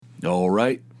All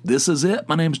right, this is it.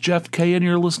 My name's Jeff Kay, and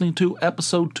you're listening to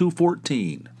episode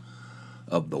 214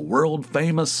 of the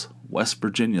world-famous West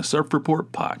Virginia Surf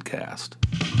Report podcast.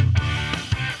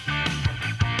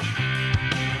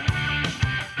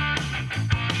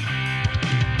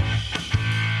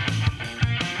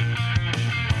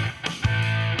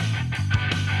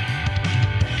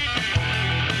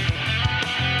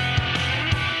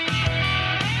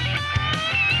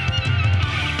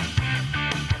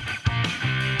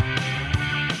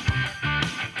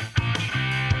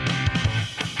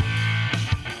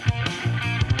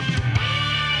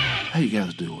 How you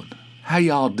guys doing? How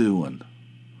y'all doing?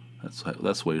 That's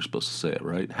the way you're supposed to say it,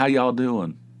 right? How y'all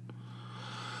doing?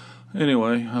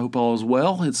 Anyway, I hope all is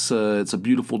well. It's a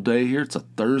beautiful day here. It's a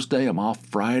Thursday. I'm off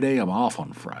Friday. I'm off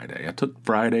on Friday. I took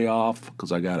Friday off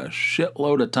because I got a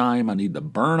shitload of time I need to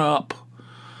burn up.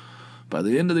 By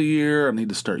the end of the year, I need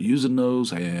to start using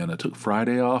those, and I took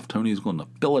Friday off. Tony's going to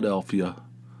Philadelphia.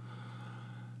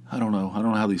 I don't know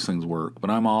how these things work,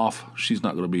 but I'm off. She's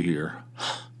not going to be here.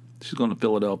 She's going to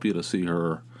Philadelphia to see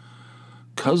her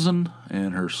cousin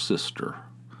and her sister.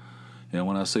 And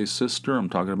when I say sister, I'm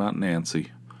talking about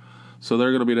Nancy. So they're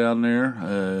going to be down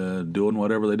there doing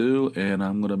whatever they do, and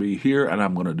I'm going to be here, and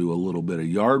I'm going to do a little bit of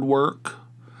yard work.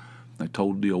 I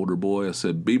told the older boy, I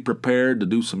said, be prepared to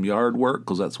do some yard work,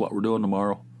 because that's what we're doing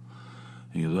tomorrow.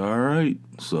 He goes, all right.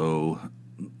 So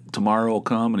tomorrow will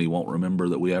come, and he won't remember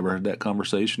that we ever had that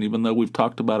conversation, even though we've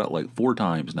talked about it like 4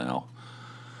 times now.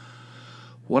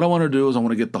 What I want to do is I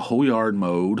want to get the whole yard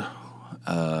mowed.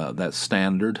 That's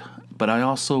standard. But I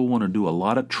also want to do a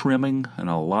lot of trimming and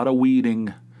a lot of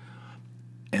weeding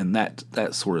and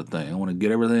that sort of thing. I want to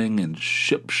get everything in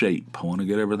ship shape. I want to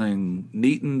get everything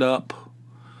neatened up.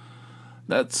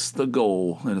 That's the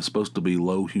goal. And it's supposed to be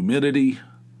low humidity.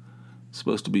 It's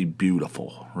supposed to be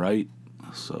beautiful, right?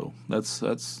 So that's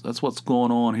what's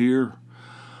going on here.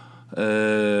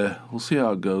 We'll see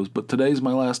how it goes. But today's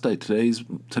my last day.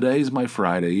 Today's my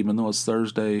Friday, even though it's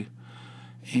Thursday,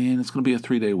 and it's going to be a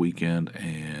 3-day weekend,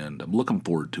 and I'm looking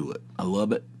forward to it. I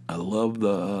love it. I love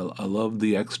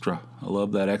the extra. I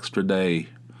love that extra day.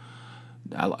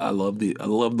 I love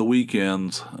the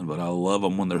weekends, but I love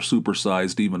them when they're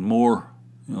supersized even more.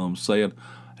 You know what I'm saying?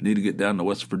 I need to get down to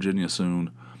West Virginia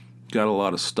soon. Got a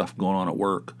lot of stuff going on at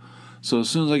work. So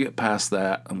as soon as I get past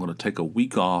that, I'm going to take a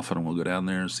week off, and I'm going to go down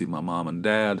there and see my mom and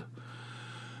dad.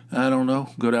 I don't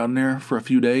know, go down there for a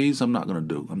few days. I'm not going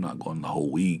the whole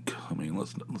week. I mean,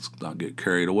 let's not get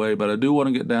carried away. But I do want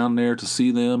to get down there to see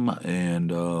them,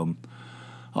 and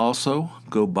also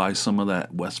go buy some of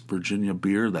that West Virginia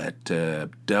beer, that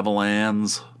Devil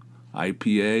Ann's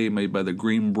IPA made by the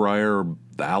Greenbrier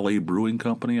Valley Brewing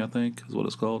Company, I think is what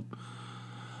it's called.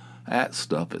 That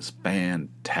stuff is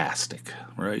fantastic,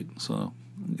 right? So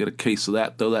get a case of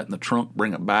that, throw that in the trunk,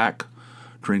 bring it back,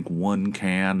 drink 1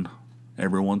 can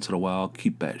every once in a while.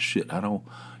 Keep that shit. When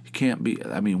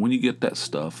you get that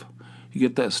stuff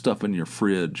in your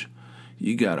fridge,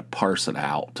 you got to parse it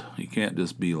out. You can't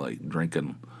just be like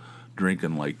drinking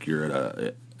like you're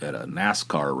at a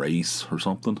NASCAR race or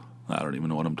something. I don't even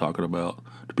know what I'm talking about.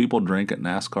 Do people drink at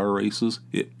NASCAR races?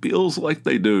 It feels like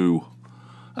they do.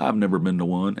 I've never been to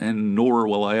one, and nor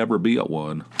will I ever be at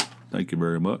one. Thank you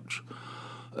very much.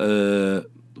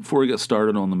 Before we get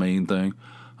started on the main thing,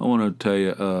 I want to tell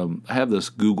you, I have this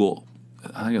Google,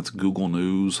 I think it's Google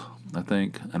News,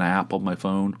 an app on my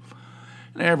phone.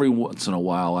 And every once in a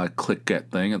while, I click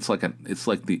that thing. It's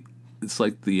the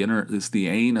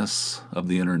anus of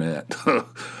the internet. I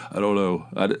don't know.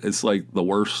 It's like the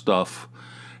worst stuff.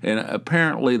 And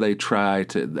apparently, they try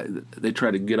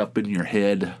to get up in your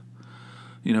head.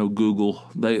 You know, Google,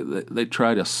 they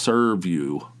try to serve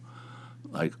you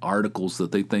like articles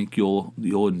that they think you'll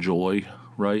enjoy,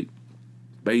 right?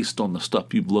 Based on the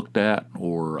stuff you've looked at,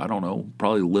 or I don't know,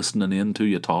 probably listening in to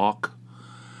you talk.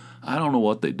 I don't know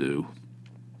what they do,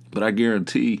 but I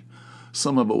guarantee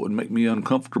some of it would make me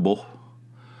uncomfortable.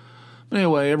 But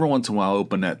anyway, every once in a while I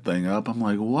open that thing up. I'm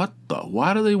like,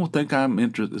 why do they think I'm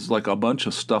interested? It's like a bunch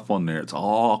of stuff on there. It's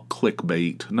all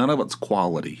clickbait. None of it's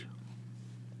quality.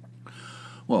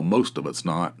 Well, most of it's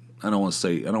not. I don't want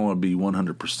to be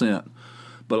 100%,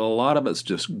 but a lot of it's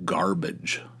just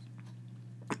garbage.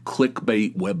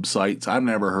 Clickbait websites I've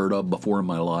never heard of before in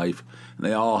my life. And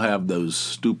they all have those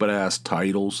stupid-ass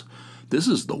titles. This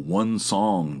is the one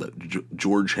song that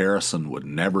George Harrison would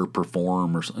never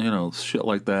perform, or shit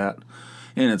like that.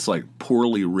 And it's like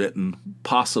poorly written,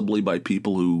 possibly by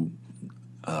people who,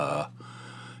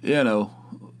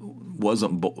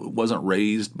 wasn't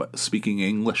raised by speaking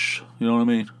English. You know what I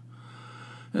mean?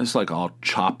 And it's like all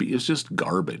choppy. It's just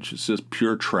garbage. It's just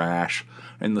pure trash.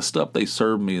 And the stuff they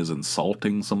serve me is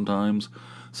insulting sometimes.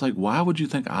 It's like, why would you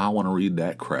think I want to read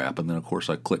that crap? And then, of course,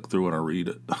 I click through and I read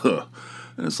it.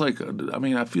 And it's like, I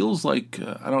mean, it feels like,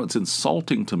 I don't know, it's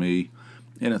insulting to me.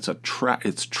 And it's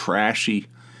it's trashy.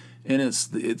 And it's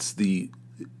the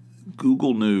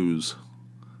Google News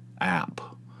app.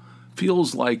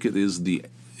 Feels like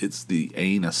it's the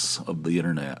anus of the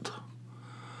internet.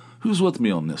 Who's with me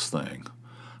on this thing?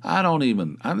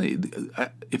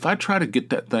 If I try to get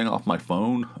that thing off my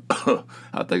phone,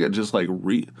 I think it just like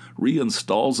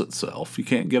reinstalls itself. You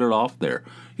can't get it off there.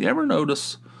 You ever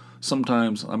notice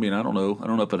sometimes, I mean, I don't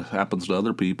know if it happens to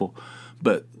other people,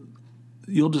 but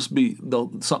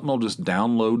something will just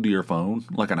download to your phone,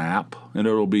 like an app, and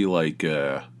it'll be like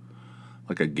a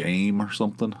game or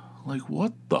something. Like,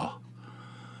 what the?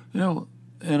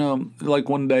 And like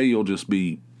one day you'll just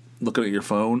be looking at your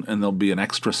phone and there'll be an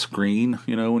extra screen,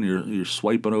 when you're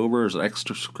swiping over, there's an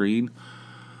extra screen,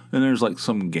 and there's like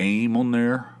some game on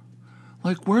there.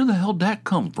 Like, where the hell did that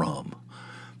come from?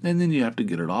 And then you have to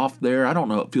get it off there. I don't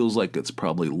know. It feels like it's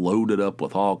probably loaded up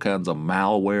with all kinds of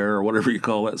malware or whatever you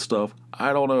call that stuff.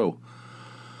 I don't know.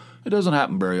 It doesn't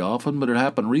happen very often, but it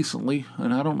happened recently,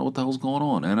 and I don't know what the hell's going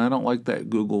on. And I don't like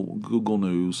that Google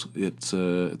News. It's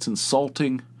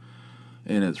insulting,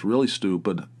 and it's really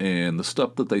stupid. And the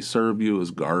stuff that they serve you is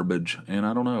garbage. And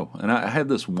I don't know. And I had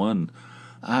this one.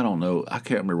 I don't know. I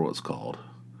can't remember what it's called.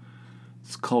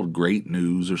 It's called Great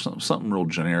News or something real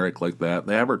generic like that.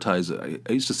 They advertise it.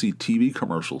 I used to see TV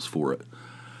commercials for it.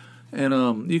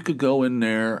 And you could go in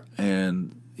there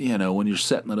and, when you're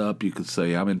setting it up, you could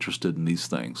say, I'm interested in these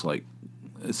things. Like,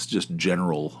 it's just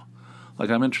general. Like,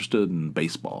 I'm interested in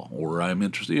baseball, or I'm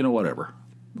interested, whatever.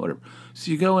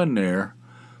 So you go in there,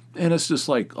 and it's just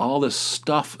like all this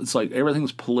stuff. It's like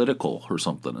everything's political or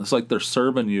something. It's like they're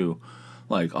serving you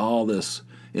like all this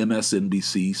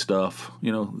MSNBC stuff,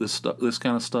 this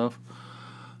kind of stuff.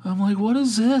 I'm like, what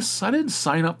is this? I didn't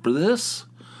sign up for this.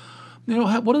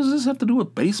 What does this have to do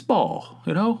with baseball?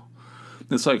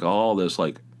 It's like all this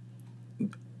like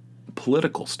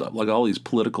political stuff, like all these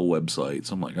political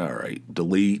websites. I'm like, all right,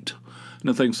 delete. And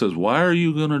the thing says, why are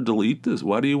you going to delete this?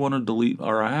 Why do you want to delete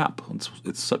our app?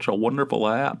 It's such a wonderful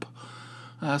app.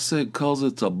 I said, because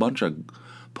it's a bunch of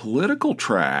political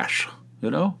trash,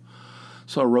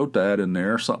 So I wrote that in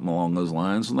there, something along those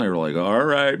lines, and they were like, all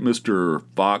right, Mr.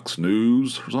 Fox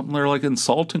News, or something. They're like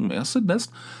insulting me. I said,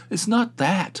 it's not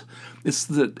that. It's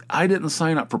that I didn't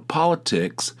sign up for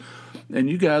politics, and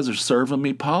you guys are serving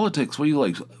me politics. What are you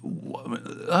like?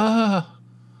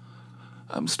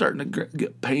 I'm starting to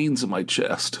get pains in my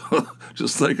chest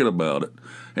just thinking about it.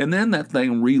 And then that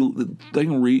thing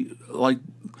like,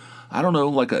 I don't know,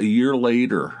 like a year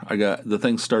later, the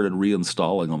thing started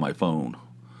reinstalling on my phone.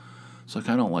 It's like,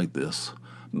 I don't like this.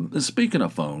 And speaking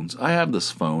of phones, I have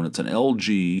this phone. It's an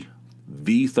LG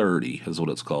V30 is what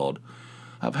it's called.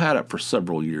 I've had it for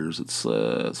several years. It's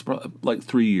like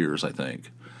 3 years, I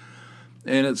think.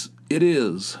 And it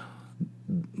is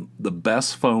the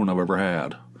best phone I've ever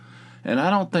had. And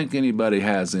I don't think anybody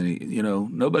has any,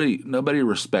 nobody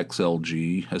respects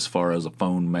LG as far as a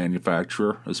phone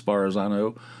manufacturer, as far as I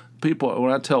know.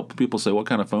 When I tell people, say, what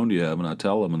kind of phone do you have? And I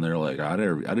tell them, and they're like, I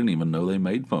didn't even know they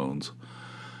made phones.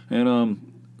 And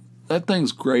that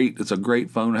thing's great. It's a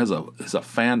great phone. It's a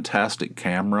fantastic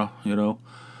camera,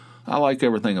 I like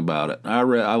everything about it.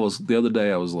 The other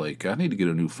day I was like, I need to get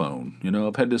a new phone.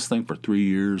 I've had this thing for 3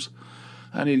 years.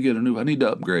 I need to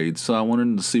upgrade. So I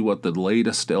wanted to see what the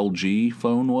latest LG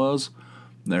phone was.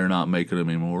 They're not making them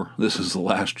anymore. This is the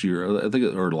last year.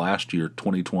 Last year,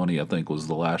 2020, I think, was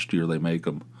the last year they make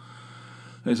them.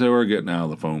 They say, we're getting out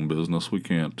of the phone business. We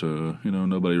can't,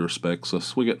 nobody respects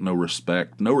us. We get no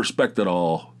respect at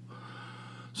all.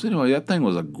 So anyway, that thing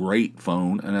was a great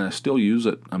phone, and I still use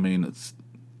it. I mean,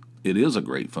 it is a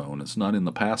great phone. It's not in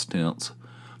the past tense.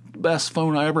 Best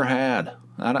phone I ever had.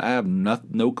 I have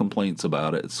no complaints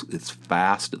about it. It's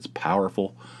fast. It's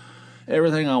powerful.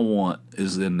 Everything I want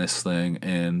is in this thing,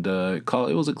 and it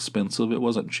was expensive. It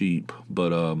wasn't cheap,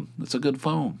 but it's a good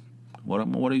phone. What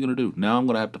are you going to do? Now I'm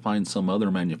going to have to find some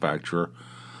other manufacturer.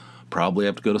 Probably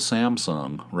have to go to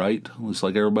Samsung, right? Just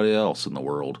like everybody else in the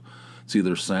world. It's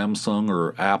either Samsung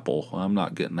or Apple. I'm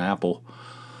not getting Apple.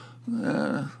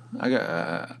 I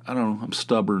don't know. I'm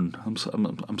stubborn.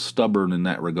 I'm stubborn in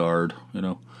that regard.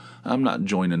 I'm not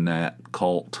joining that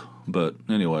cult. But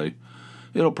anyway,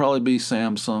 it'll probably be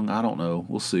Samsung. I don't know.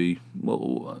 We'll see.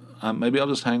 Maybe I'll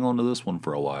just hang on to this one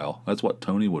for a while. That's what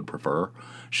Tony would prefer.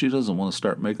 She doesn't want to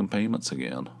start making payments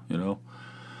again.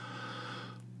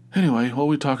 Anyway, what are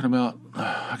we talking about?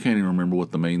 I can't even remember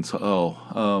what the main.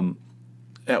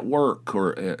 at work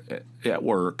or at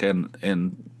work,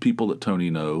 and people that Tony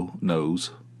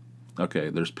knows. Okay,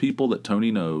 there's people that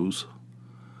Tony knows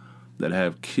that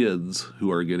have kids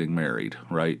who are getting married,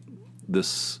 right?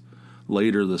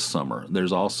 Later this summer.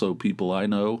 There's also people I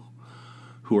know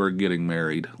who are getting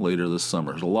married later this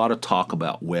summer. There's a lot of talk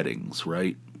about weddings,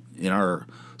 right?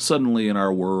 Suddenly in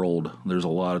our world, there's a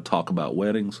lot of talk about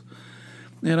weddings.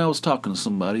 And I was talking to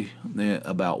somebody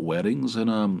about weddings,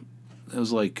 and it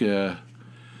was like they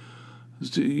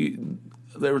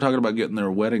were talking about getting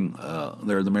their wedding,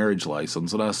 the marriage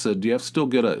license, and I said, do you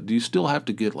still have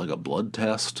to get like a blood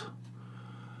test?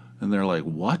 And they're like,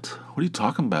 what? What are you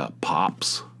talking about,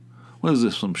 pops? What is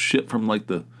this, some shit from like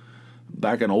the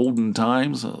back in olden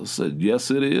times? I said,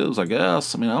 yes, it is, I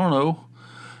guess. I mean, I don't know.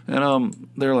 And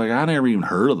they're like, I never even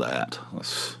heard of that.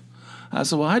 I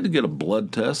said, well, I had to get a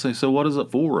blood test. They said, what is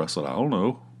it for? I said, I don't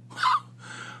know.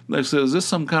 They said, is this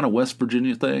some kind of West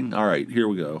Virginia thing? All right, here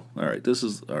we go. All right,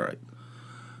 all right.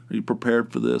 Are you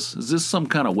prepared for this? Is this some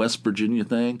kind of West Virginia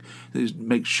thing? They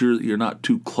make sure that you're not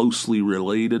too closely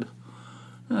related.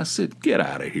 And I said, get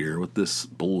out of here with this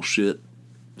bullshit,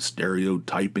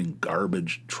 stereotyping,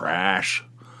 garbage, trash.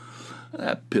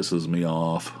 That pisses me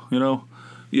off,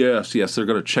 Yes, they're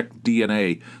going to check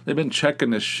DNA. They've been checking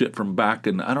this shit from back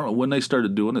in, I don't know when they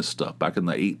started doing this stuff, back in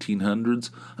the 1800s.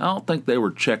 I don't think they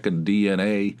were checking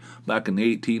DNA back in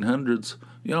the 1800s.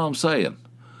 You know what I'm saying?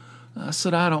 I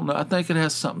said, I don't know. I think it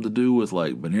has something to do with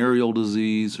like venereal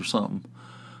disease or something.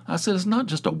 I said, it's not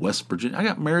just a West Virginia. I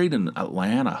got married in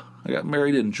Atlanta. I got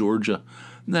married in Georgia.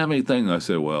 And that many things. I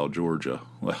said, well, Georgia.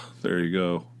 Well, there you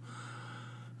go.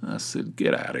 I said,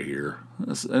 get out of here.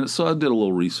 And so I did a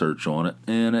little research on it,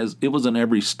 and it was in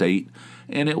every state,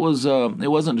 and it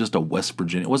wasn't just a West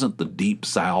Virginia. It wasn't the Deep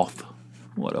South.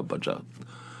 What a bunch of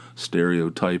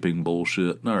stereotyping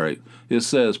bullshit. All right. It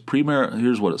says,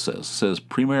 here's what it says. It says,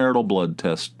 premarital blood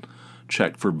test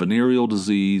check for venereal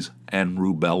disease and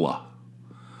rubella.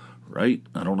 Right?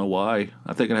 I don't know why.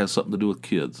 I think it has something to do with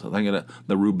kids. I think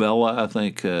the rubella,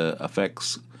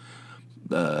 affects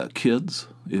kids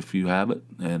if you have it,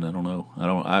 and I don't know.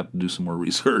 I have to do some more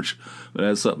research, but it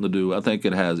has something to do. I think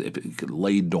if it could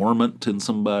lay dormant in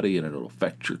somebody, and it'll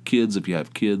affect your kids if you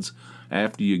have kids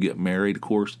after you get married, of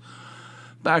course.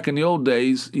 Back in the old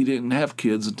days, you didn't have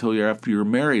kids until after you were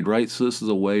married, right? So this is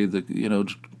a way that, to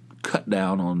cut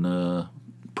down on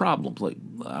problems like,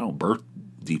 birth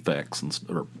defects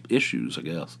or issues, I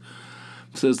guess.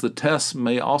 It says the tests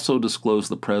may also disclose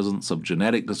the presence of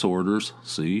genetic disorders,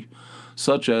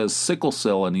 such as sickle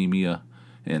cell anemia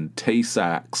and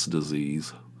Tay-Sachs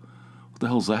disease. What the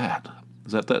hell's that?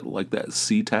 Is that like that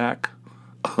SeaTac?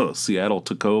 Seattle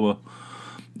Tacoma?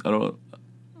 I don't know.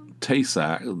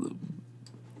 Tay-Sachs.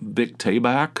 Vic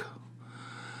Tayback?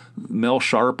 Mel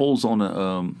Sharples on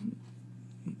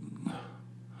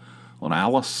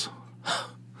Alice?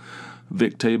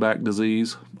 Vic Tayback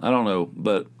disease? I don't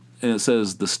know, and it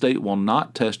says the state will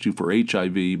not test you for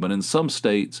HIV, but in some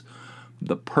states,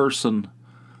 the person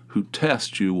who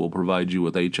tests you will provide you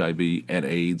with HIV and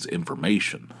AIDS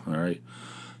information. All right,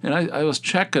 and I was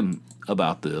checking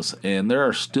about this, and there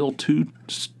are still two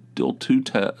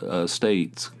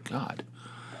states. God,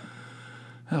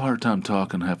 I have a hard time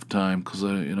talking half the time because I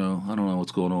don't know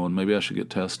what's going on. Maybe I should get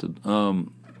tested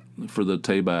for the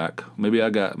Tayback.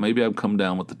 Maybe I've come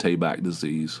down with the Tayback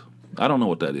disease. I don't know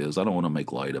what that is. I don't want to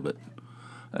make light of it,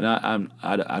 and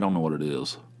I don't know what it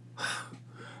is.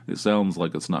 It sounds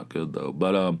like it's not good though.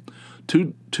 But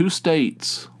two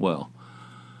states. Well,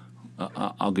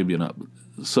 I'll give you an up.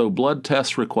 So blood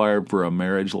tests required for a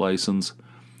marriage license.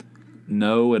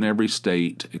 No, in every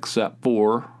state except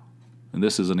for, and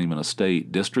this isn't even a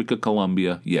state, District of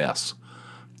Columbia. Yes.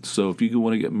 So if you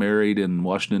want to get married in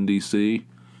Washington D.C.,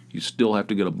 you still have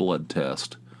to get a blood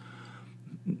test.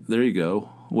 There you go.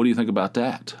 What do you think about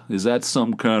that? Is that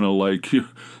some kind of like,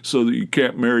 so that you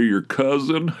can't marry your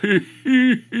cousin? What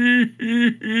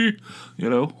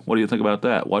do you think about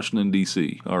that? Washington,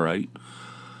 D.C., all right.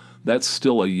 That's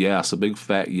still a yes, a big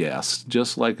fat yes,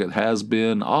 just like it has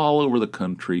been all over the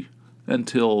country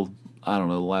until, I don't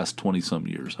know, the last 20-some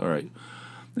years, all right.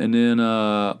 And then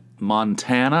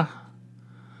Montana,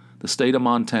 the state of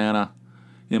Montana,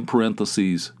 in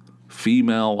parentheses,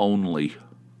 female only.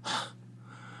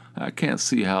 I can't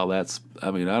see how that's,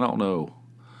 I don't know.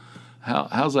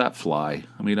 How's that fly?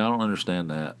 I don't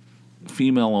understand that.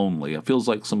 Female only. It feels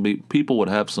like some people would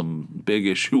have some big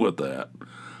issue with that.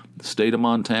 The state of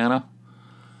Montana,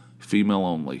 female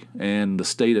only. And the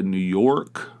state of New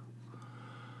York,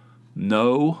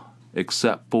 no,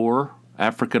 except for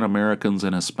African Americans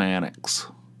and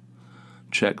Hispanics.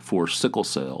 Check for sickle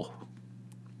cell.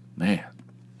 Man.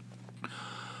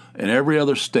 In every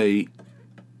other state,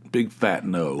 big fat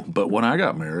no. But when I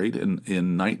got married in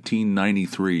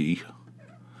 1993,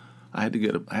 I had to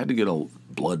get a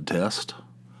blood test.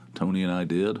 Tony and I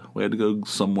did. We had to go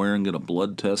somewhere and get a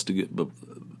blood test to get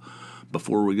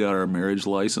before we got our marriage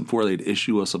license, before they'd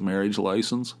issue us a marriage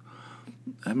license.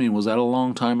 I mean, was that a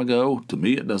long time ago? To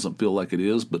me, it doesn't feel like it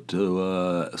is, but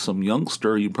to some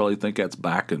youngster, you probably think that's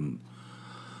back in,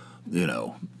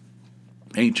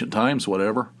 ancient times,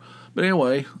 whatever. But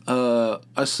anyway,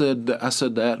 I said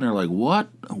that, and they're like, "What?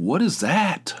 What is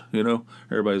that?"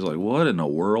 Everybody's like, "What in the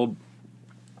world?"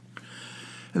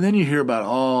 And then you hear about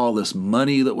all this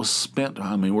money that was spent.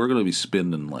 I mean, we're going to be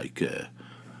spending like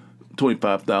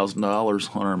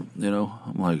 $25,000 on our,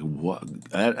 I'm like, what?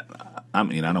 I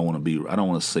mean, I don't want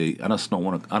to say, I don't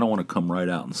want to come right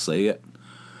out and say it.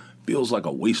 Feels like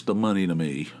a waste of money to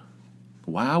me.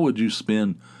 Why would you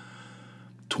spend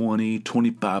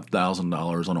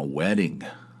 $25,000 on a wedding?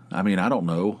 I mean, I don't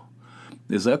know.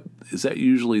 Is that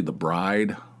usually the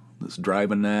bride that's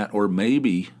driving that, or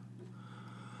maybe?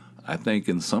 I think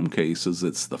in some cases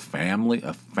it's a family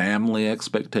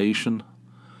expectation.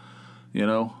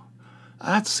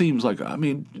 That seems like, you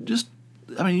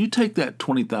take that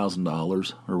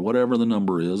 $20,000 or whatever the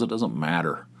number is, it doesn't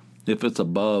matter. If it's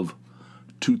above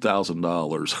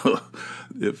 $2,000,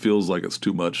 it feels like it's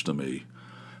too much to me.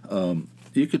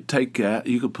 You could take that,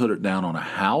 you could put it down on a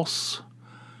house.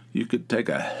 You could take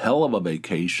a hell of a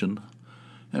vacation.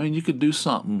 You could do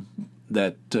something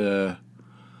that, the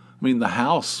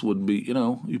house would be,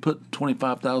 you put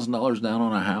 $25,000 down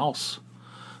on a house.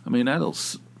 That'll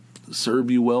serve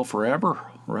you well forever,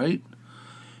 right?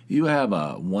 You have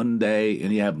a one day,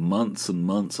 and you have months and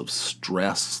months of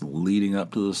stress leading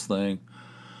up to this thing,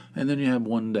 and then you have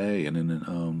one day, and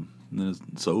then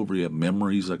it's over. You have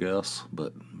memories, I guess.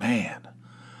 But man,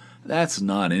 that's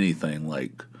not anything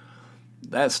like.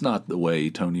 That's not the way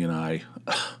Tony and I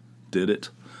did it.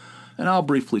 And I'll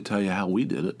briefly tell you how we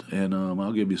did it, and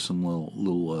I'll give you some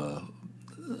little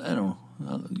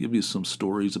I'll give you some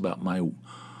stories about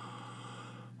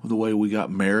the way we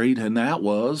got married, and that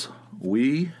was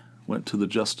we went to the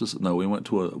justice. No, we went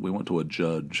to a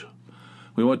judge.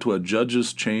 We went to a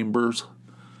judge's chambers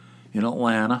in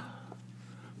Atlanta.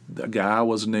 The guy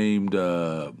was named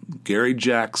Gary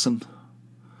Jackson,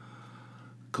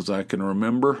 because I can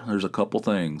remember. There's a couple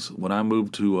things. When I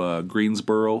moved to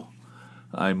Greensboro,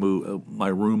 my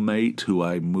roommate, who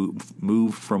I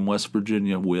moved from West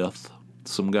Virginia with,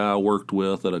 some guy I worked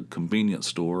with at a convenience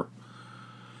store.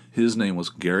 His name was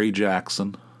Gary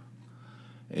Jackson,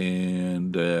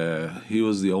 and he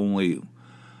was the only.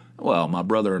 Well, my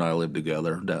brother and I lived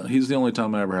together. He's the only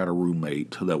time I ever had a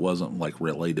roommate that wasn't like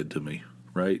related to me,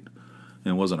 right?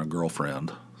 And wasn't a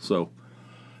girlfriend. So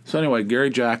anyway, Gary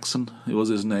Jackson, it was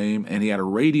his name, and he had a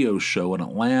radio show in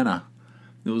Atlanta.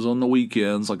 It was on the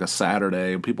weekends, like a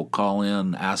Saturday, and people call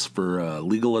in, ask for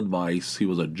legal advice. He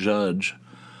was a judge,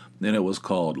 and it was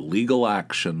called Legal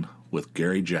Action with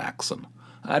Gary Jackson.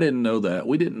 I didn't know that.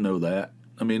 We didn't know that.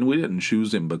 We didn't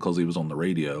choose him because he was on the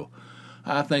radio.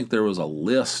 I think there was a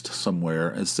list somewhere.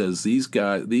 It says these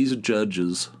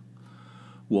judges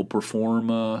will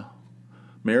perform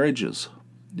marriages,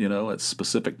 at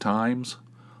specific times.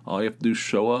 All you have to do is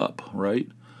show up, right?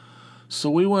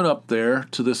 So we went up there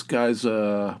to this guy's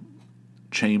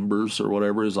chambers or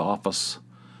whatever, his office,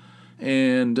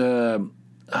 and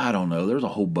I don't know. There's a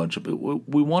whole bunch of it.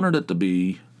 We wanted it to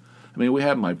be. We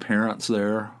had my parents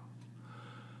there,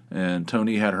 and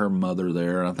Tony had her mother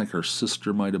there. I think her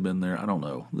sister might have been there. I don't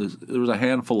know. There was a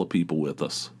handful of people with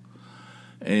us,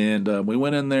 and we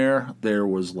went in there. There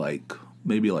was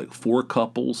maybe 4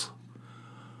 couples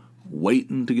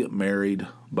waiting to get married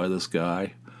by this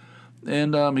guy.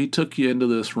 And he took you into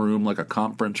this room, like a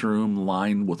conference room,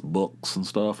 lined with books and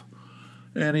stuff.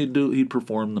 And he'd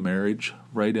perform the marriage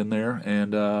right in there.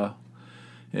 And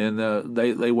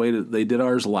they waited. They did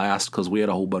ours last because we had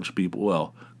a whole bunch of people.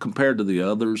 Well, compared to the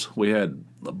others, we had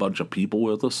a bunch of people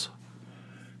with us.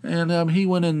 And he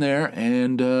went in there,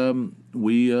 and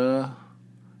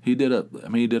he did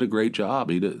a great job.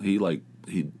 He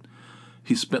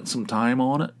spent some time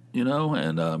on it,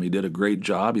 and he did a great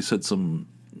job. He said some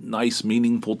nice,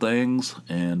 meaningful things,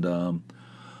 and I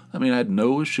had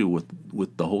no issue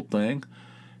with the whole thing.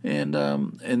 And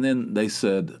then they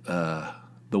said,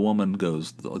 the woman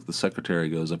goes, the secretary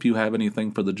goes, "If you have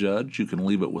anything for the judge, you can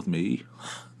leave it with me."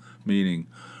 Meaning,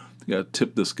 you got to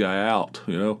tip this guy out,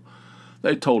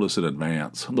 They told us in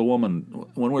advance. The woman,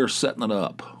 when we were setting it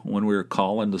up, when we were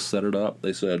calling to set it up,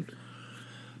 they said,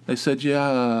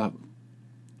 "Yeah,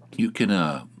 you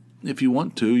can, if you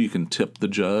want to, you can tip the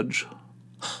judge."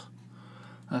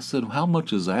 I said, "How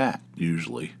much is that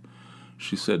usually?"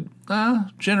 She said,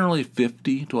 generally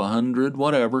 50 to 100,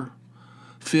 whatever.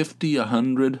 50,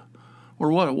 100,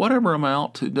 or whatever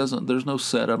amount. There's no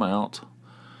set amount.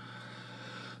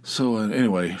 So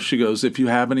anyway, she goes, if you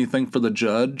have anything for the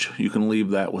judge, you can leave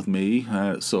that with me.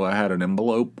 So I had an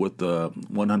envelope with a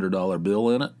 $100 bill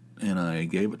in it, and I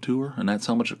gave it to her, and that's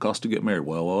how much it cost to get married.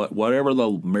 Well, whatever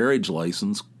the marriage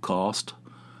license cost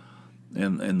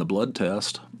and the blood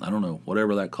test, I don't know,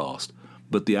 whatever that cost.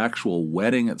 But the actual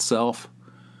wedding itself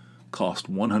cost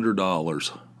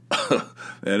 $100,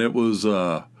 and it was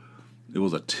a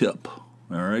tip.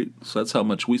 All right, so that's how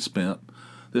much we spent.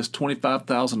 This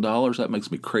 $25,000, that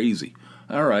makes me crazy.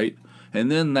 All right,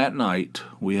 and then that night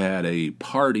we had a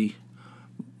party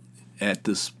at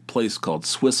this place called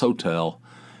Swiss Hotel.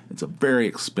 It's a very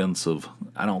expensive.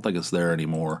 I don't think it's there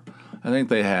anymore. I think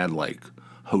they had like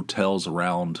hotels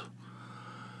around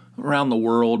the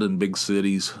world in big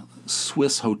cities.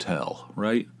 Swiss Hotel,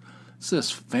 right? It's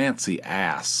this fancy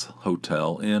ass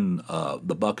hotel in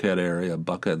the Buckhead area,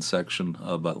 Buckhead section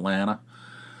of Atlanta.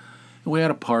 And we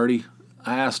had a party.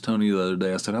 I asked Tony the other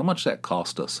day, I said, how much that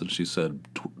cost us? And she said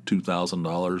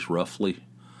 $2,000 roughly.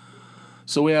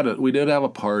 So we did have a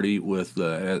party with,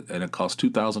 and it cost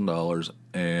 $2,000,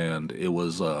 and it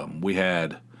was, we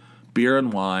had beer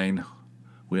and wine,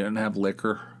 we didn't have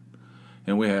liquor,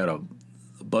 and we had a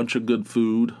bunch of good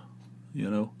food,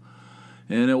 and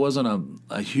it wasn't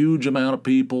a huge amount of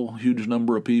people, huge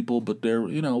number of people, but there,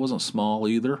 it wasn't small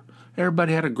either.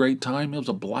 Everybody had a great time. It was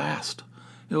a blast.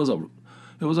 It was a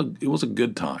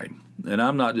good time, and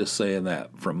I'm not just saying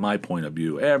that from my point of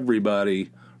view. Everybody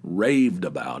raved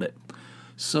about it.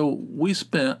 So we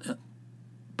spent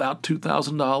about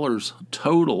 $2,000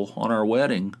 total on our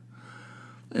wedding,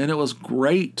 and it was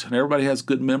great, and everybody has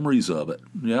good memories of it.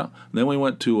 Yeah. And then we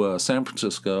went to San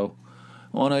Francisco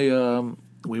on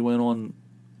we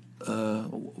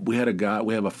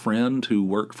have a friend who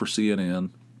worked for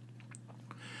CNN.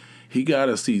 He got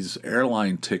us these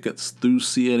airline tickets through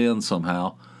CNN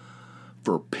somehow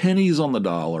for pennies on the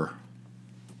dollar.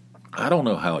 I don't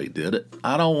know how he did it.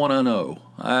 I don't want to know.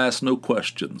 I ask no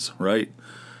questions, right?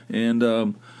 And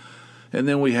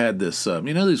then we had this,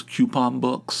 these coupon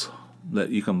books that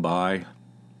you can buy.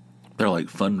 They're like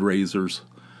fundraisers.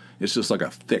 It's just like a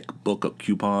thick book of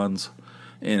coupons,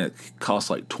 and it costs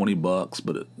like $20,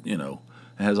 but it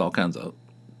has all kinds of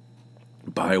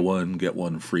buy one, get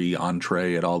one free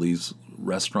entree at all these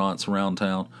restaurants around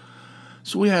town.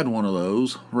 So we had one of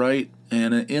those, right?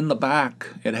 And in the back,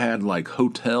 it had like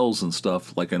hotels and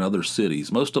stuff like in other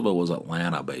cities. Most of it was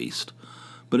Atlanta based.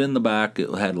 But in the back, it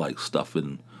had like stuff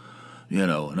in, in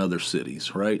other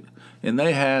cities, right? And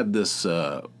they had this,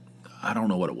 I don't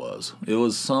know what it was. It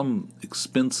was some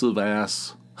expensive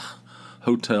ass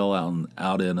hotel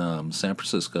out in San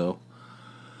Francisco.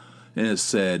 And it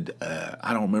said,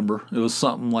 I don't remember, it was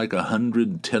something like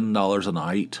 $110 a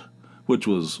night, which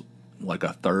was like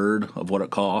a third of what it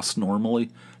costs normally.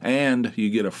 And you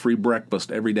get a free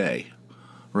breakfast every day,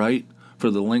 right,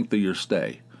 for the length of your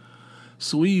stay.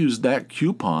 So we used that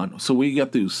coupon. So we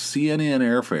got through CNN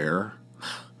airfare.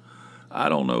 I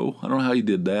don't know how he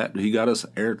did that. He got us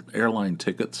airline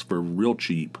tickets for real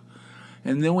cheap.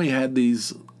 And then we had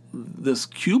this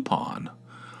coupon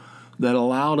that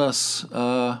allowed us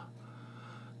got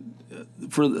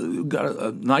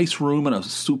a nice room in a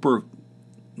super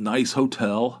nice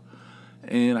hotel,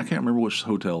 and I can't remember which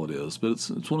hotel it is, but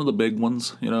it's one of the big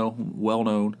ones, well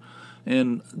known,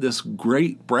 and this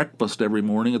great breakfast every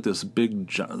morning at this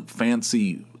big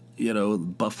fancy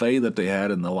buffet that they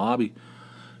had in the lobby.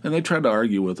 And they tried to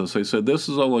argue with us. They said, this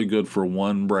is only good for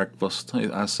one breakfast.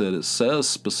 I said, it says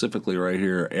specifically right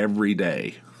here, every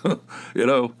day.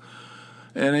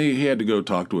 And he had to go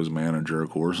talk to his manager, of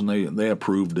course, and they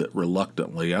approved it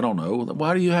reluctantly. I don't know.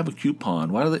 Why do you have a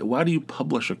coupon? Why do you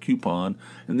publish a coupon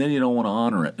and then you don't want to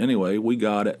honor it? Anyway, we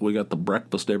got it. We got the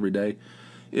breakfast every day.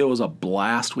 It was a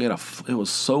blast. It was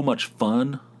so much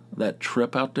fun, that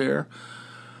trip out there.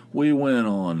 We went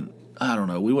on, I don't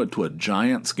know, we went to a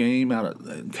Giants game out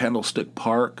at Candlestick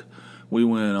Park. We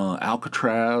went on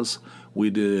Alcatraz. We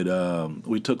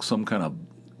took some kind of,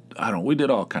 we did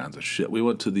all kinds of shit. We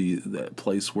went to that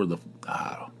place where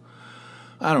I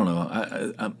don't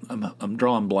know. I'm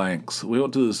drawing blanks. We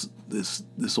went to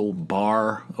this old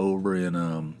bar over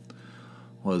in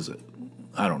what is it?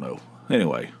 I don't know.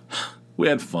 Anyway, we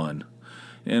had fun,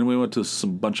 and we went to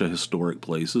some bunch of historic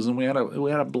places, and we had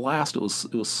a blast. It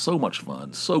was so much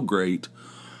fun, so great.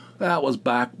 That was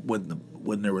back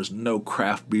when there was no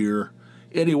craft beer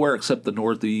anywhere except the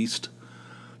Northeast.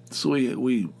 So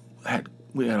we had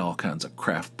we had all kinds of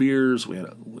craft beers. We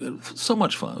had so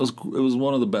much fun. It was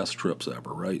one of the best trips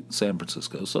ever, right? San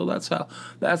Francisco. So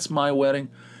that's my wedding.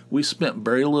 We spent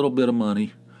very little bit of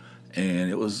money, and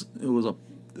it was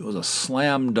a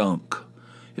slam dunk.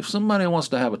 If somebody wants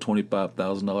to have a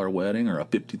 $25,000 wedding or a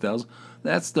 $50,000,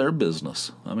 that's their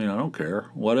business. I mean, I don't care.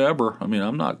 Whatever. I mean,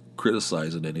 I'm not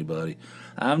criticizing anybody.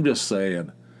 I'm just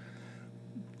saying,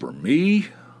 for me,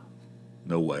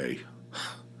 no way.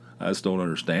 I just don't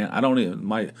understand.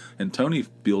 And Tony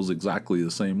feels exactly the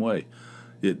same way.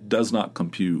 It does not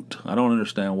compute. I don't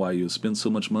understand why you spend so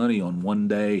much money on one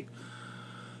day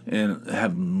and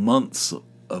have months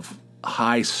of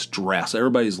high stress.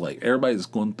 Everybody's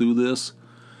going through this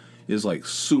is like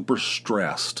super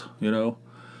stressed, And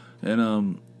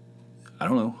I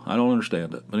don't know. I don't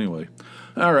understand it. But anyway,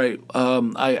 all right.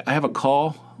 I have a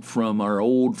call from our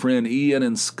old friend Ian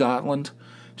in Scotland.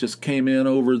 Just came in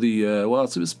over the,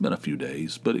 it's been a few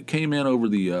days, but it came in over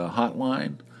the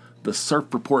hotline, the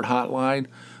Surf Report hotline,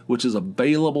 which is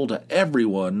available to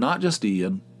everyone, not just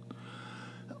Ian,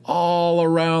 all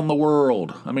around the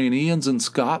world. I mean, Ian's in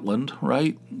Scotland,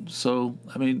 right? So,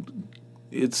 I mean,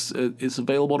 it's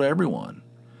available to everyone.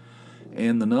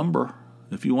 And the number,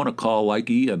 if you want to call like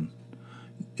Ian,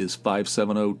 is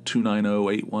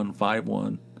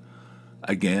 570-290-8151.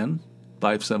 Again,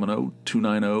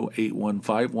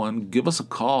 570-290-8151. Give us a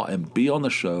call and be on the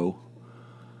show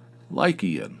like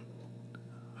Ian,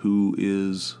 who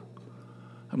is,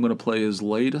 I'm going to play his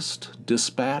latest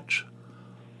dispatch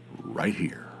right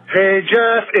here. Hey,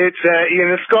 Jeff, it's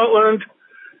Ian in Scotland.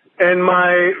 In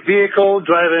my vehicle,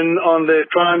 driving on the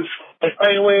Trans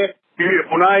Highway,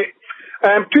 beautiful night.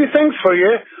 Two things for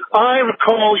you. I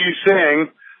recall you saying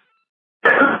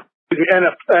in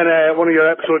one of your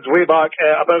episodes way back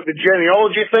about the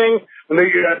genealogy thing, and that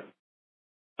you had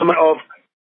of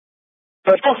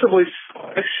possibly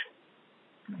Scottish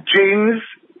genes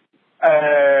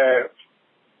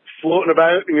floating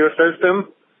about in your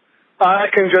system. I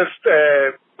can just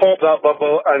pop that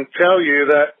bubble and tell you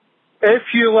that if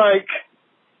you're a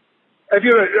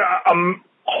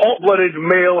hot-blooded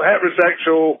male,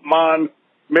 heterosexual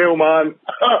male man,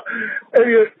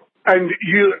 and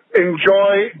you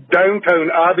enjoy Downtown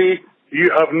Abbey,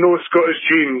 you have no Scottish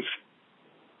genes.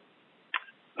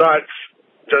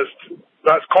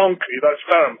 That's concrete, that's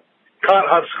firm. Can't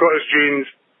have Scottish genes,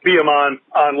 be a man,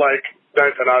 and like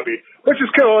Downtown Abbey. Which is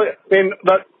cool. I mean,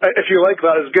 that, if you like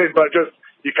that, is good, but just,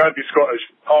 you can't be Scottish,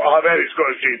 or have any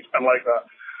Scottish genes, and like that.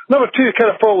 Number two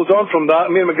kind of follows on from that.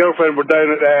 Me and my girlfriend were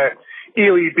down at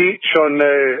Ely Beach on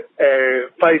the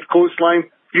Fife coastline.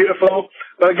 Beautiful.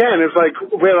 But again, it's like,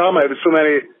 where am I? There's so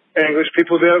many English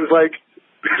people there. It was like,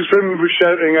 because women were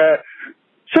shouting,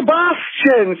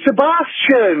 Sebastian,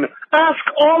 ask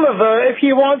Oliver if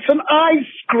he wants an ice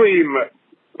cream.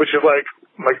 Which is like,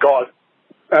 my God.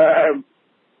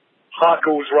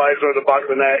 Hackles rise out of the back of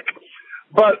the neck.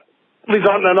 But leads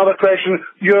on to another question.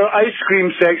 Your ice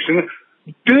cream section,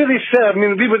 do they serve, we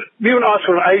wouldn't ask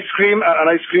for an ice cream at an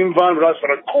ice cream van, we'd ask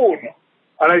for a cone.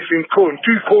 An ice cream cone.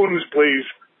 2 cones, please.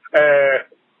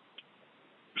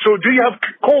 So do you have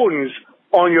cones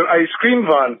on your ice cream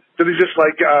van? Do they just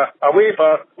like a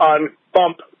wafer and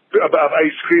bump a bit of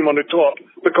ice cream on the top?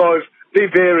 Because they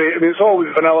vary. I mean, it's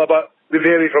always vanilla, but they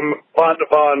vary from van to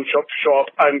van, shop to shop,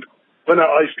 and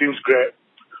vanilla ice cream's great.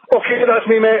 Okay, that's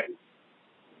me, mate.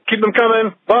 Keep them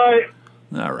coming. Bye.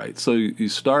 All right, so you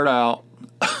start out,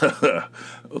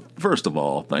 first of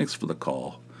all, thanks for the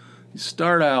call. You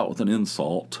start out with an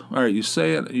insult. All right,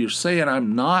 you're saying I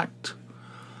am not,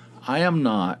 I don't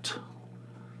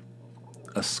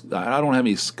have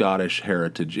any Scottish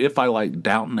heritage. If I like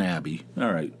Downton Abbey,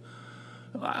 all right,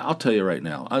 I'll tell you right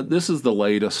now, this is the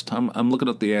latest. I'm looking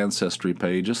at the Ancestry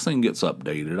page. This thing gets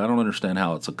updated. I don't understand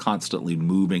how it's a constantly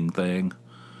moving thing.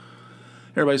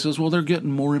 Everybody says, well, they're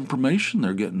getting more information.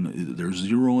 They're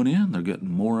zeroing in. They're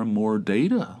getting more and more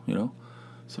data,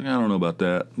 It's like, I don't know about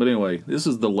that. But anyway, this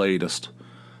is the latest.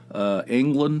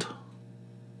 England,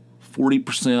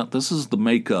 40%. This is the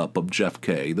makeup of Jeff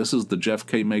K. This is the Jeff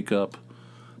K makeup.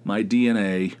 My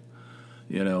DNA,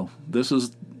 this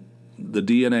is the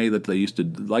DNA that they used to,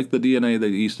 like the DNA they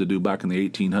used to do back in the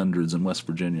 1800s in West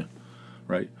Virginia,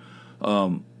 right?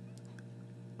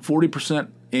 40%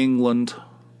 England,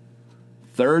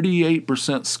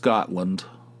 38% Scotland,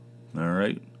 all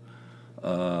right?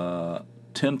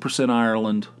 10%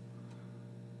 Ireland,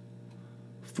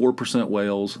 4%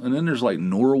 Wales, and then there's like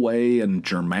Norway and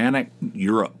Germanic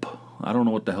Europe. I don't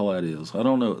know what the hell that is. I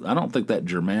don't know. I don't think that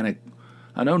Germanic,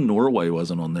 I know Norway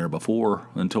wasn't on there before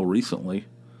until recently.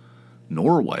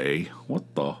 Norway?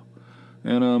 What the?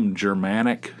 And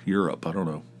Germanic Europe, I don't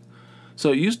know.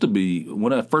 So it used to be,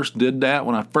 when I first did that,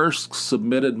 when I first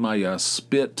submitted my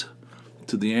spit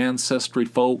to the ancestry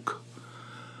folk,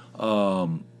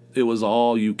 it was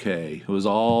all UK. It was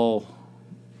all,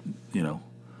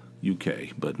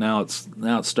 UK. But now it's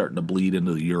starting to bleed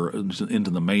into into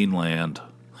the mainland.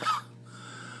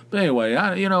 But anyway,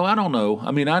 I don't know. I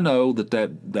mean, I know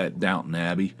that Downton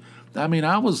Abbey. I mean,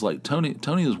 I was like,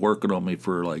 Tony was working on me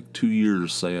for like 2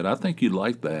 years, saying, I think you'd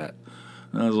like that.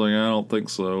 And I was like, I don't think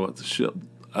so. It's shit.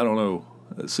 I don't know.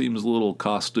 It seems a little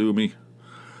costumey.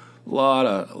 A lot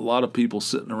of people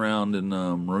sitting around in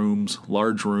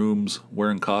large rooms,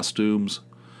 wearing costumes.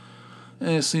 And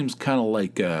it seems kind of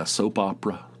like a soap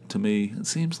opera to me. It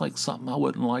seems like something I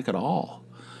wouldn't like at all.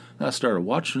 And I started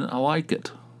watching it. I like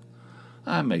it.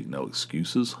 I make no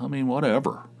excuses. I mean,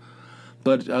 whatever.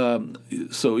 But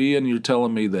so Ian, you're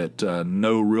telling me that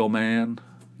no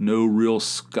real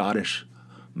Scottish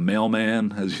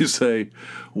mailman, as you say,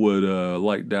 would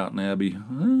like Downton Abbey.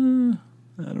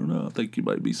 I don't know. I think you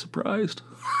might be surprised.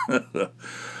 But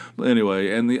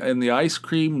anyway, and the ice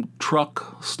cream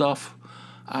truck stuff,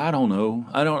 I don't know.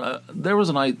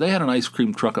 They had an ice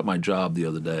cream truck at my job the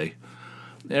other day.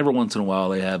 Every once in a while,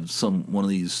 they have one of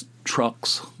these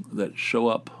trucks that show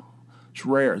up. It's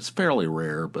rare. It's fairly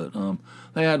rare, but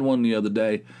they had one the other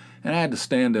day, and I had to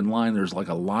stand in line. There's like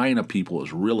a line of people. It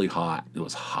was really hot. It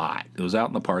was hot. It was out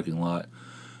in the parking lot.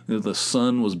 The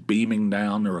sun was beaming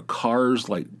down. There were cars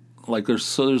like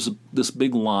there's this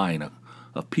big line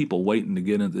of people waiting to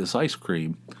get into this ice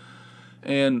cream,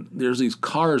 and there's these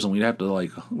cars, and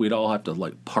we'd all have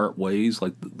to part ways,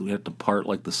 like we have to part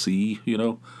like the sea,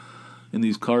 in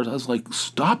these cars. I was like,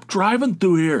 stop driving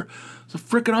through here. It's a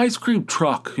freaking ice cream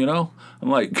truck, I'm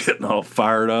like getting all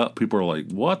fired up. People are like,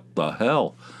 what the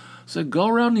hell? I said, go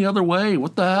around the other way.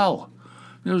 What the hell?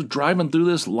 I was driving through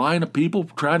this line of people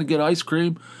trying to get ice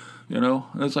cream, and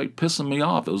it's like pissing me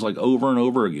off. It was like over and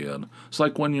over again. It's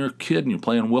like when you're a kid and you're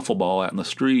playing wiffle ball out in the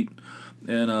street,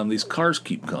 and these cars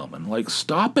keep coming. Like,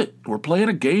 stop it. We're playing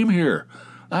a game here.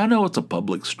 I know it's a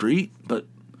public street, but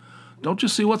don't you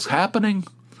see what's happening?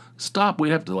 Stop.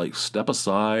 We'd have to step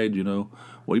aside,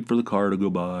 wait for the car to go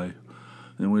by.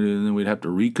 And then we'd have to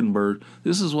reconvert.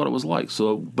 This is what it was like.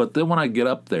 So, but then when I get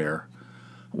up there,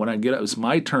 it's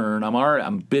my turn.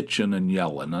 I'm bitching and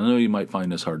yelling. I know you might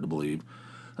find this hard to believe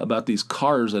about these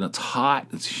cars, and it's hot,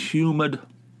 it's humid.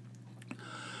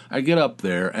 I get up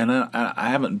there, and I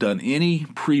haven't done any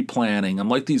pre-planning. I'm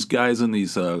like these guys in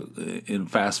these in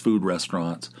fast food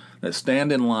restaurants that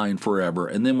stand in line forever,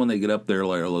 and then when they get up there,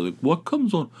 like, what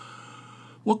comes on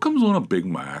a Big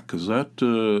Mac? Does that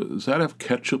have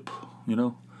ketchup?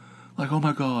 Like, oh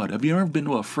my God, have you ever been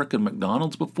to a frickin'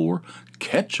 McDonald's before?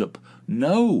 Ketchup?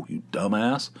 No, you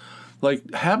dumbass.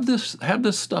 Like, have this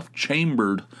stuff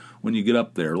chambered when you get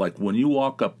up there. Like, when you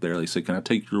walk up there, they say, can I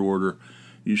take your order?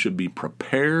 You should be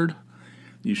prepared.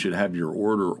 You should have your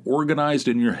order organized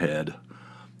in your head,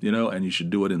 and you should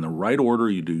do it in the right order.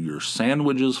 You do your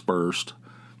sandwiches first.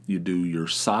 You do your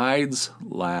sides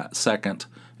second,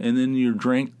 and then your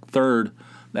drink third.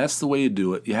 That's the way you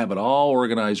do it. You have it all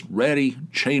organized, ready,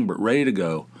 chambered, ready to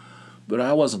go. But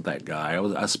I wasn't that guy.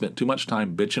 I spent too much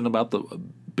time bitching about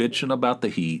the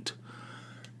heat,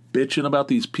 bitching about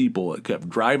these people that kept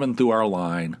driving through our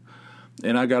line.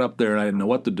 And I got up there and I didn't know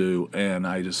what to do. And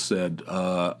I just said,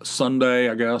 sundae,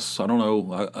 I guess. I don't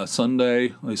know. A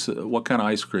sundae. They said, what kind of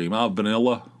ice cream? Oh,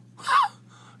 vanilla.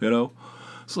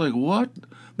 It's like, what?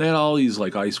 They had all these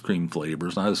ice cream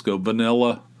flavors. And I just go,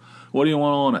 vanilla. What do you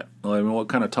want on it? I mean, what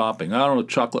kind of topping? I don't know,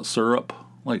 chocolate syrup.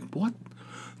 Like, what?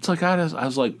 It's like I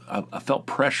was like, I felt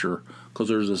pressure because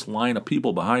there's this line of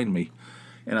people behind me.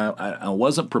 And I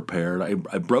wasn't prepared.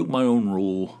 I broke my own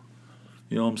rule.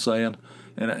 You know what I'm saying?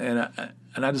 And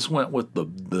I just went with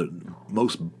the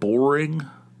most boring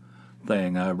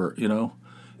thing I ever,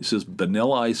 It says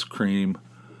vanilla ice cream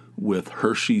with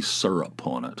Hershey syrup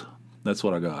on it. That's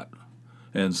what I got.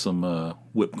 And some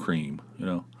whipped cream,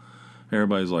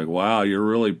 Everybody's like, wow, you're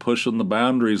really pushing the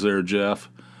boundaries there, Jeff.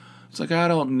 It's like, I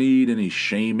don't need any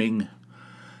shaming.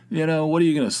 What are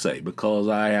you going to say? Because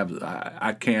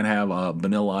I can't have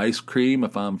vanilla ice cream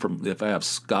if I have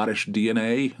Scottish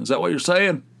DNA? Is that what you're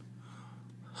saying?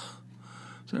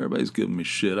 So everybody's giving me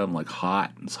shit. I'm like,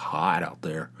 hot. It's hot out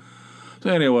there. So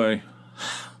anyway,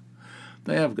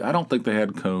 I don't think they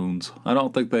had cones. I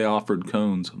don't think they offered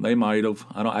cones. They might have.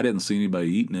 I didn't see anybody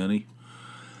eating any.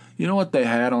 You know what they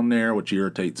had on there, which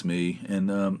irritates me? And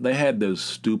they had those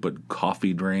stupid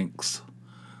coffee drinks,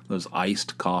 those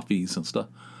iced coffees and stuff.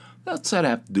 What's that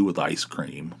have to do with ice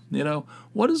cream?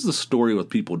 What is the story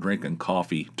with people drinking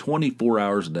coffee 24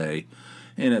 hours a day,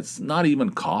 and it's not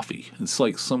even coffee? It's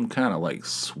like some kind of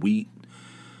sweet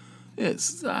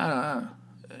It's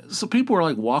so people are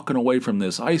like walking away from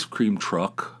this ice cream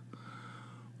truck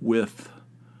with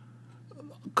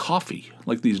coffee,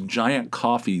 like these giant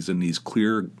coffees in these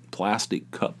clear plastic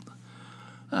cups.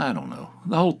 I don't know.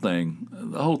 The whole thing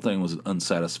was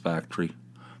unsatisfactory.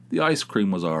 The ice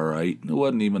cream was all right. It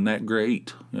wasn't even that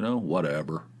great,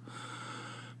 whatever.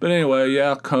 But anyway,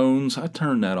 yeah, cones. I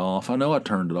turned that off. I know I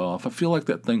turned it off. I feel like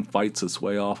that thing fights its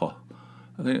way off.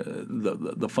 I think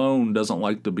the phone doesn't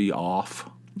like to be off,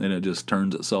 and it just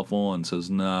turns itself on and says,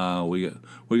 "No, we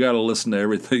got to listen to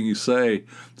everything you say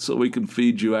so we can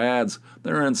feed you ads."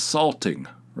 They're insulting,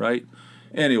 right?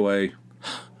 Anyway,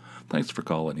 thanks for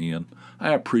calling, Ian.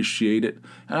 I appreciate it,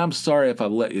 and I'm sorry if I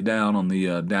let you down on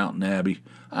the Downton Abbey.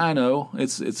 I know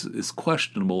it's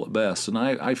questionable at best, and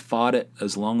I fought it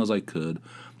as long as I could.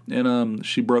 And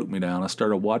she broke me down. I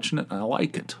started watching it, and I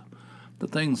like it. The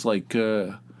thing's like,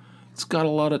 it's got a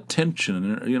lot of tension,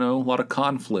 and a lot of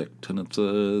conflict, and it's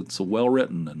a well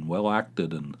written and well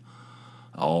acted and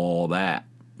all that.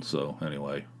 So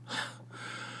anyway,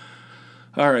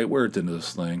 all right, we're at the end of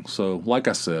this thing. So like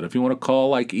I said, if you want to call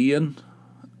like Ian,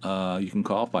 you can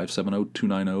call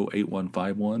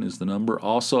 570-290-8151 is the number.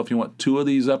 Also, if you want 2 of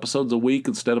these episodes a week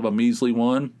instead of a measly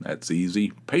one, that's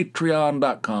easy.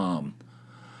 Patreon.com.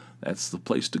 That's the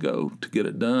place to go to get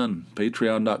it done.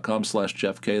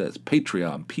 Patreon.com/JeffK. That's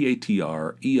Patreon,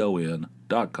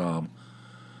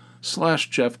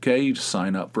 Patreon.com/JeffK. You just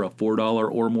sign up for a $4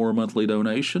 or more monthly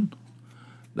donation.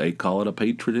 They call it a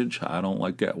patronage. I don't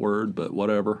like that word, but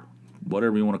whatever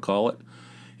you want to call it.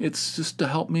 It's just to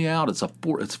help me out. It's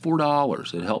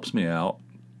 $4. It helps me out.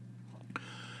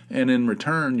 And in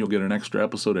return, you'll get an extra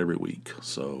episode every week.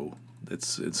 So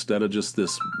it's instead of just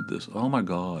this, oh my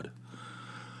God.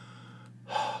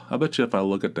 I bet you if I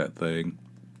look at that thing,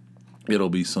 it'll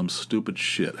be some stupid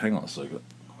shit. Hang on a second.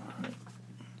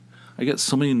 I get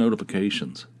so many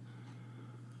notifications.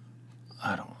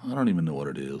 I don't even know what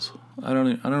it is. I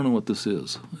don't know what this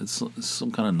is. It's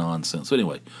some kind of nonsense.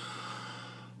 Anyway,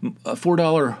 a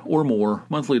 $4 or more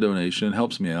monthly donation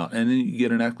helps me out, and then you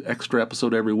get an extra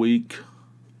episode every week.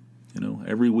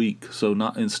 Every week. So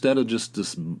not instead of just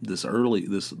this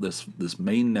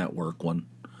main network one.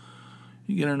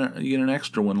 You get an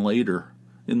extra one later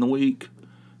in the week.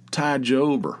 Tide you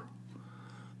over.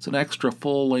 It's an extra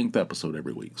full-length episode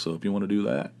every week. So if you want to do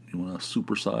that, you want to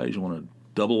supersize, you want to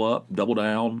double up, double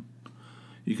down,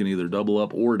 you can either double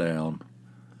up or down.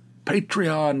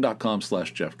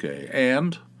 Patreon.com/JeffK.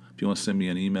 And if you want to send me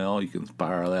an email, you can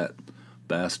fire that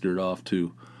bastard off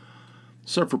to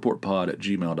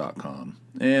surfreportpod@gmail.com.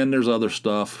 And there's other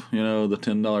stuff, the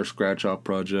 $10 scratch-off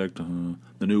project,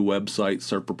 the new website,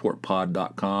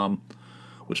 surfreportpod.com,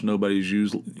 which nobody's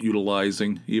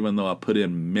utilizing, even though I put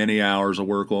in many hours of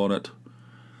work on it.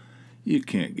 You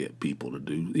can't get people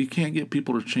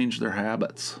to change their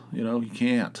habits. You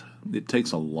can't. It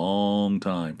takes a long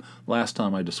time. Last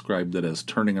time I described it as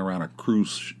turning around a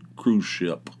cruise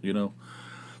ship, It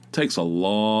takes a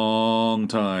long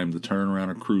time to turn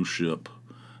around a cruise ship.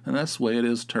 And that's the way it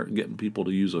is getting people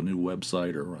to use a new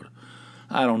website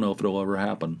I don't know if it'll ever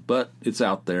happen, but it's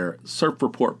out there.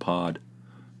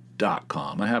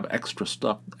 surfreportpod.com. I have extra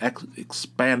stuff,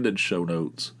 expanded show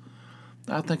notes.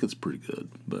 I think it's pretty good,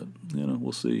 but,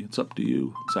 we'll see. It's up to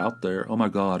you. It's out there. Oh, my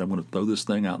God, I'm going to throw this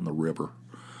thing out in the river.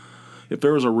 If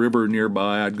there was a river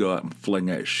nearby, I'd go out and fling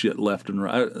that shit left and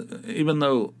right, even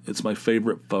though it's my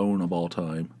favorite phone of all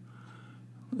time.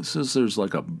 It says there's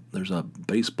a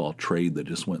baseball trade that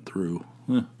just went through.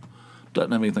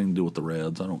 Doesn't have anything to do with the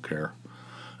Reds. I don't care.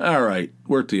 All right,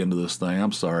 we're at the end of this thing.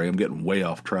 I'm sorry. I'm getting way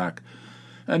off track.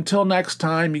 Until next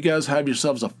time, you guys have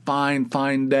yourselves a fine,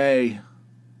 fine day.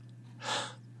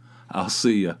 I'll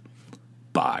see you.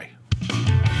 Bye.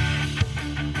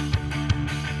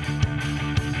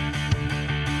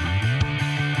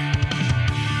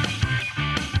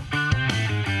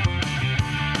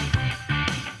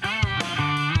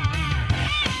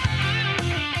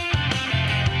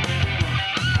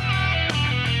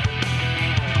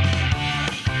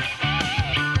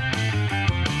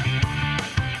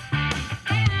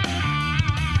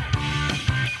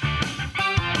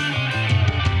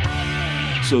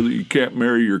 So that you can't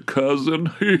marry your cousin?